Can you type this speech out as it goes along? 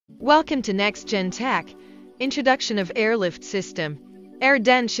Welcome to Next Gen Tech. Introduction of Airlift System. Air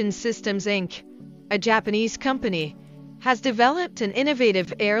Danshin Systems Inc., a Japanese company, has developed an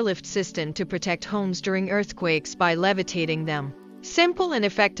innovative airlift system to protect homes during earthquakes by levitating them. Simple and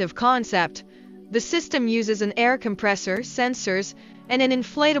effective concept. The system uses an air compressor, sensors, and an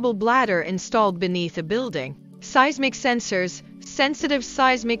inflatable bladder installed beneath a building. Seismic sensors. Sensitive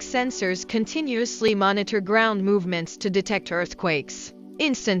seismic sensors continuously monitor ground movements to detect earthquakes.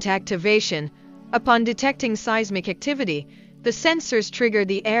 Instant activation. Upon detecting seismic activity, the sensors trigger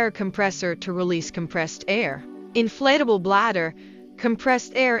the air compressor to release compressed air. Inflatable bladder.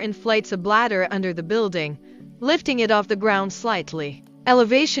 Compressed air inflates a bladder under the building, lifting it off the ground slightly.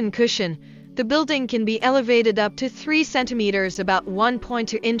 Elevation cushion. The building can be elevated up to 3 centimeters, about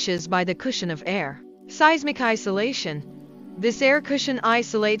 1.2 inches, by the cushion of air. Seismic isolation. This air cushion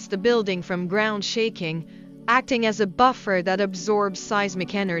isolates the building from ground shaking, acting as a buffer that absorbs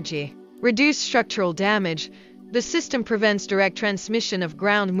seismic energy. Reduce structural damage. The system prevents direct transmission of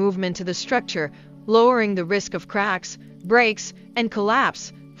ground movement to the structure, lowering the risk of cracks, breaks, and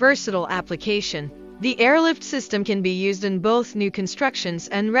collapse. Versatile application. The airlift system can be used in both new constructions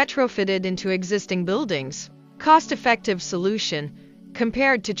and retrofitted into existing buildings. Cost-effective solution.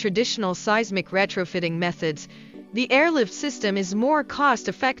 Compared to traditional seismic retrofitting methods, the airlift system is more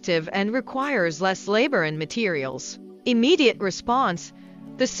cost-effective and requires less labor and materials. Immediate response.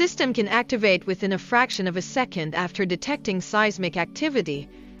 The system can activate within a fraction of a second after detecting seismic activity,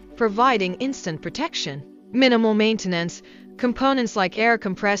 providing instant protection. Minimal maintenance. Components like air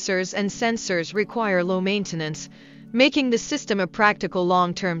compressors and sensors require low maintenance, making the system a practical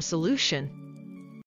long-term solution.